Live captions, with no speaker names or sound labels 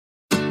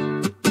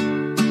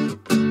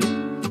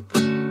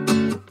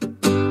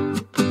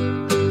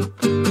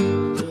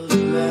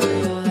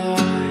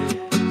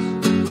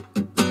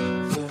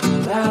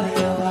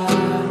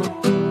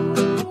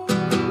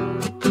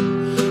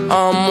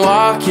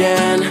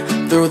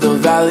Through the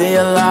valley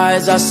of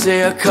lies, I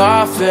see a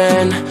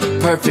coffin.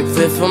 Perfect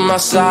fit for my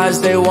size,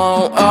 they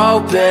won't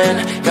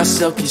open. Got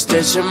silky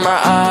stitch in my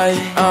eye.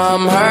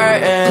 I'm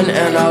hurting,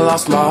 and I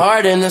lost my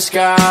heart in the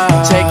sky.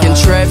 Taking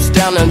trips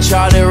down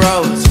uncharted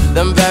roads,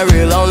 them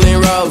very lonely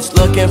roads,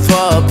 looking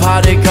for a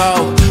pot to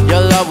go.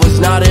 Your love was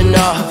not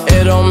enough,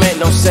 it don't make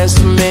no sense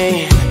to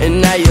me.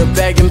 And now you're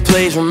begging,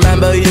 please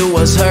remember you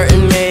was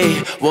hurting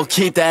me. We'll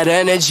keep that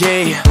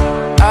energy.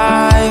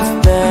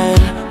 I've been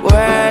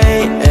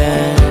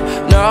waiting,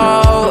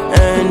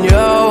 knowing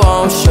you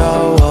won't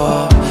show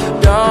up.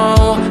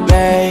 Don't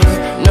make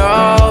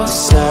no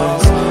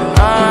sense.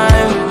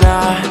 I'm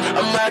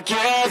not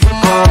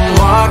giving up. I'm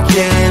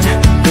walking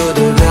through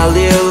the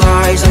valley of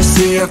lies. I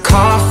see a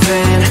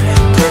coffin,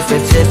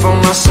 perfect fit for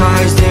my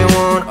size, they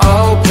won't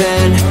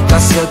open.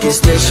 Got silky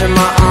stitch in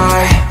my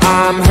eye.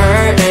 I'm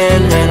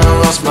hurting, and I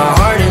lost my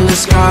heart in the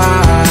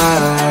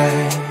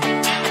sky.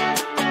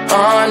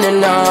 On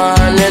and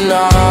on and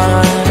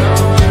on,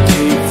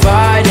 keep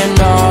fighting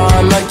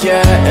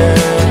Armageddon.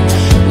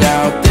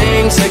 Now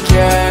things are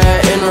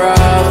getting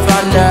rough.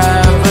 I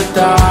never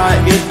thought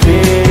you'd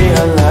be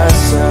a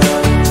lesson.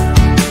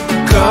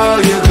 Go,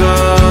 you go,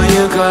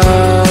 you go.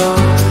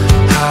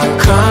 How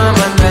come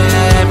I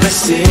never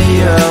see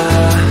ya?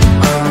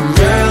 I'm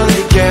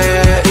really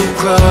getting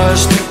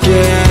close to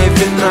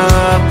giving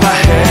up. I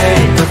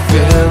hate the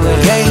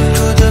feeling. Yeah,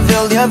 through the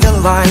valley of your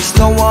lies,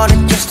 the water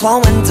keeps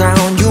flowing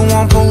down. You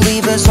won't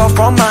believe it's all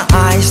from my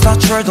eyes.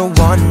 Thought you're the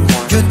one.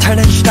 You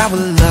tarnished our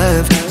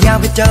love, yeah,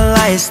 with your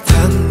lies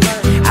done.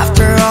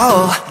 After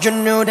all, you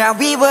knew that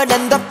we would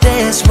end up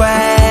this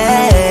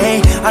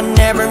way. I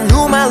never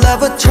knew my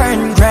love would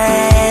turn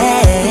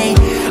gray.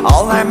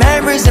 All our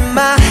memories in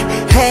my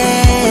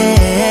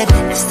head,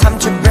 it's time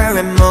to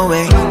bury them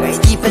away. Way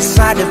deep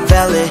inside the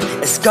valley,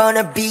 it's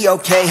gonna be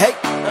okay. Hey.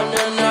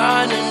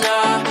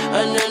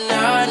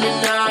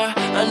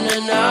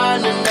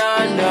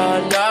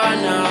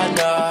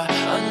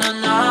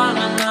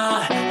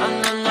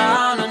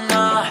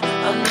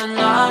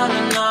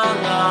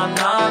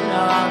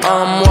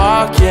 I'm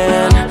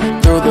walking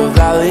through the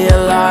valley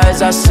of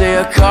lies. I see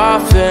a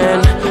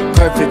coffin,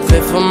 perfect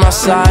fit for my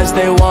size,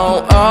 they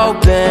won't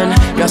open.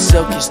 Got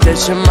silky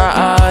stitch in my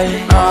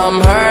eye. I'm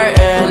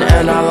hurting,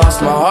 and I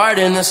lost my heart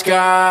in the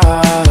sky.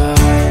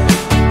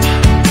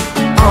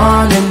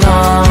 On and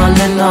on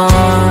and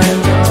on,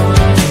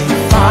 keep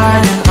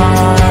fighting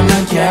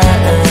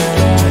Armageddon.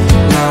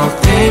 Now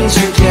things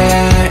are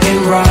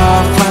getting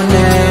rough. I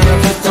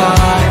never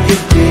thought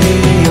you'd be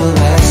a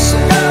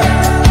lesson.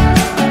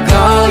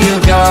 Go, you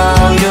go,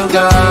 you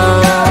go.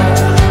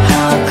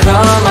 How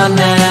come I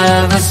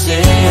never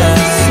see ya?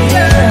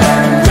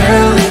 I'm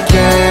really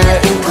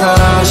getting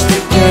close to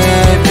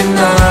giving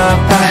up.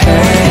 I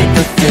hate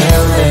the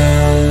feeling.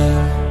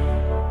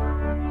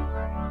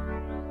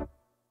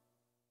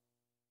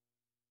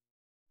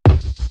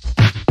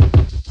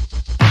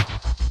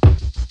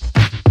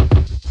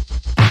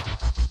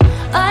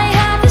 I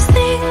have this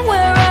thing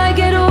where I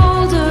get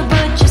older,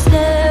 but just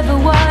never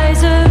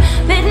wiser.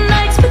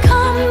 Midnights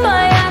become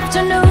my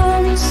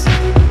afternoons.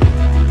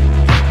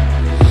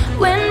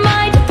 When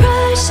my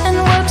depression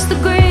works the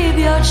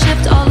graveyard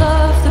shift, all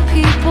of the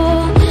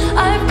people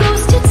I've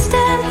ghosted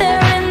stand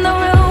there in the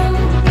room.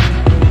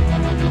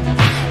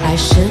 I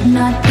should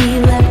not be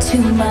left to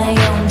my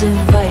own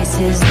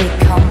devices. They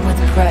come with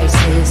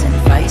prices and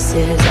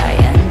vices. I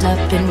end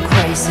up in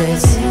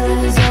crisis.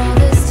 Is all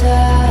this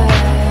time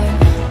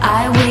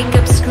I wake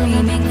up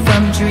screaming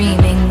from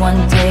dreaming.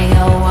 One day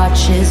I'll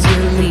watch as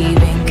you're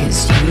leaving, 'cause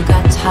you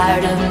got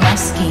tired of my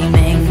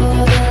scheming. For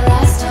the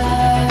last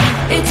time,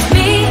 it's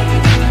me.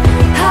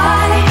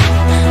 Hi,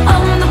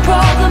 I'm the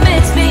problem,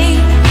 it's me.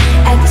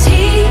 At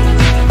tea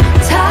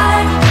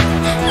time,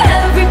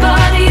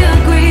 everybody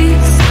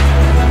agrees.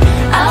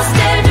 I'll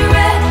stare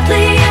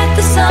directly at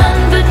the sun,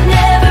 but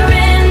never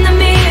in the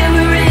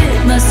mirror. It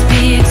must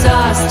be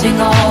exhausting,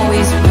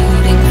 always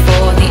rooting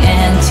for the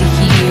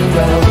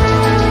anti-hero.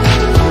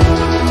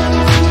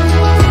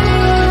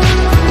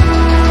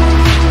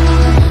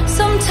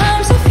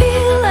 Sometimes I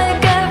feel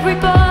like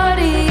everybody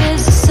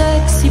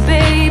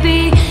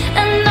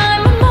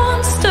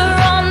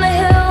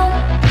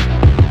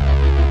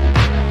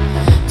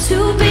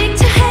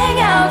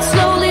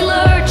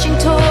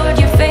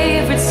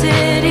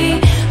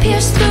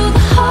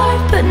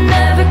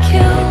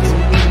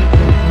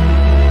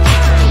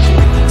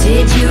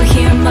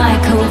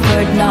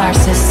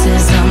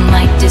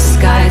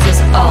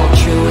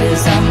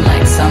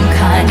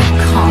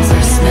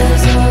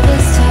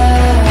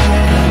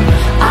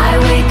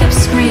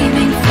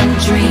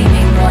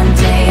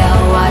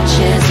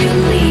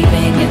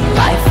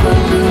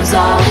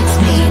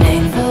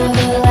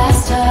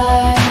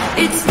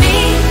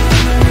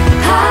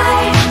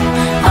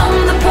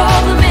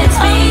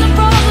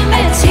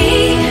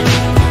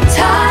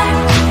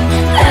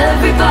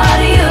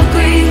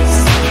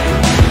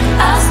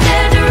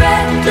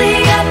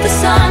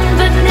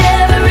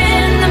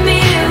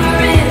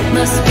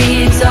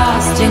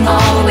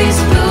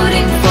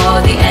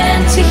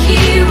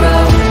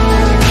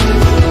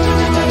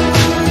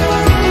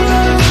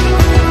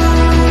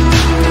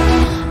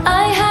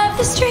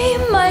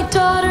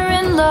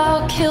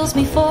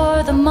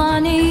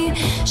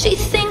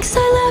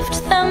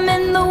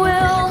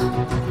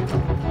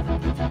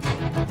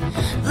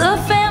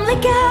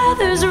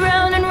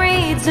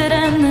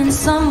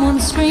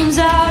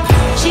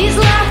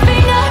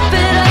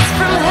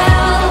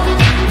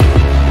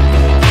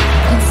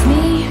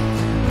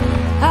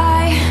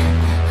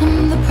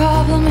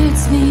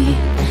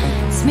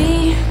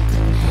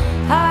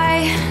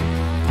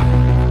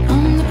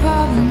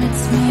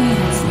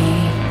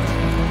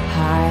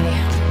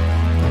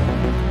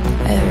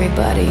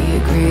everybody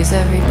agrees,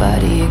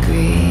 everybody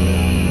agrees.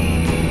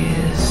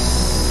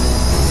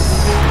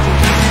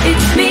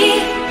 It's me,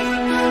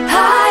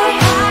 hi,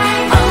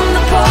 I'm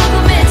the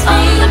problem, it's me,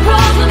 I'm the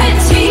problem,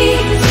 it's me,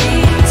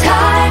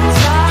 time,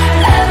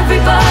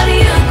 everybody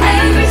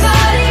agrees,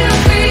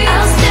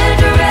 I'll stare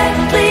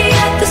directly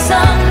at the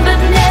sun, but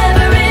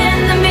never in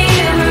the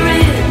mirror.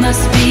 It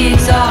must be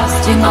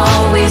exhausting,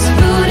 always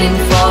rooting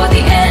for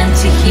the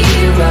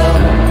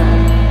anti-hero.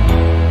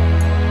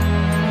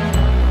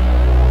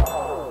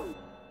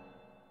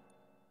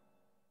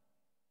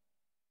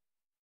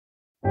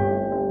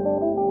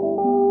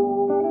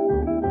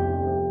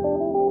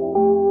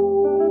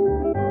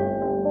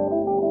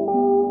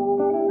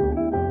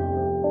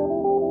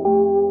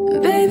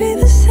 Baby,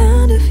 the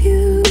sound of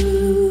you,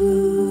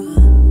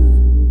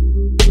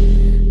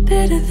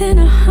 better than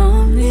a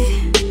harmony.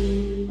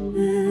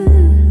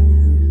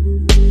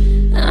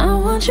 I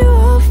want you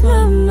off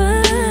my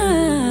mind,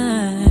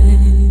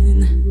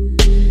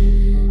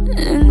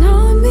 and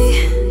on me,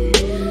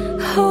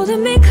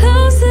 holding me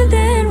closer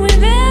than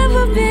we've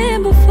ever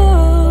been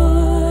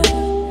before.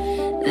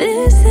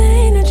 This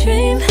ain't a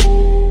dream,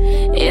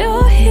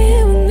 you're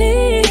here with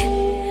me.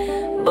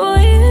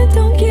 Boy, it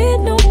don't get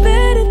no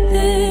better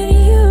than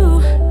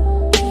you.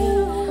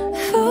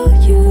 For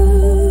you,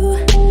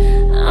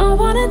 I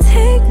wanna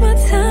take my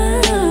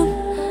time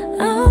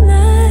all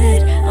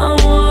night. I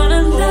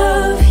wanna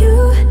love you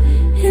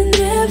in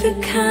every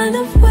kind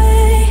of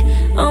way.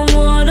 I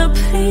wanna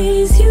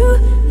please you,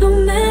 no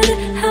matter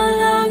how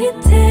long it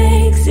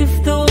takes.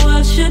 If the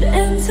world should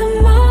end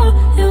tomorrow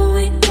and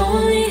we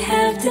only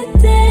have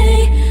today,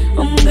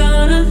 I'm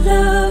gonna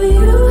love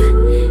you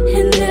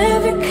in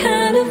every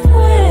kind of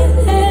way.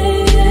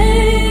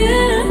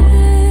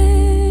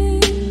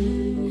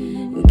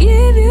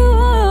 Give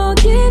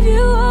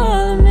you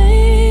all of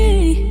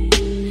me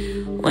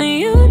when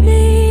you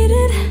need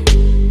it,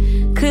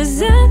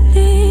 'cause I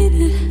need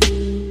it.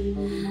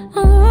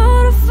 A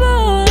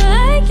waterfall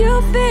like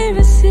your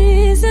favorite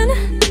season.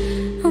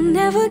 I'll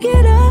never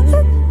get up,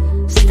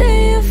 stay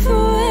here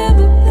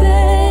forever,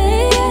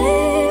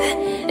 babe.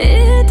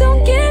 It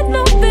don't get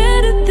no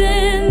better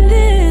than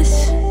this.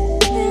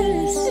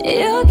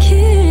 Your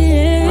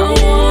kiss. I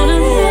wanna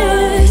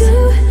love you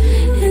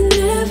in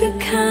every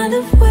kind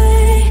of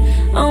way.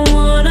 I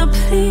wanna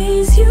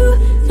please you,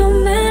 no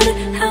matter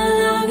how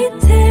long it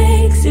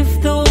takes. If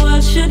the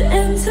world should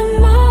end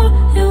tomorrow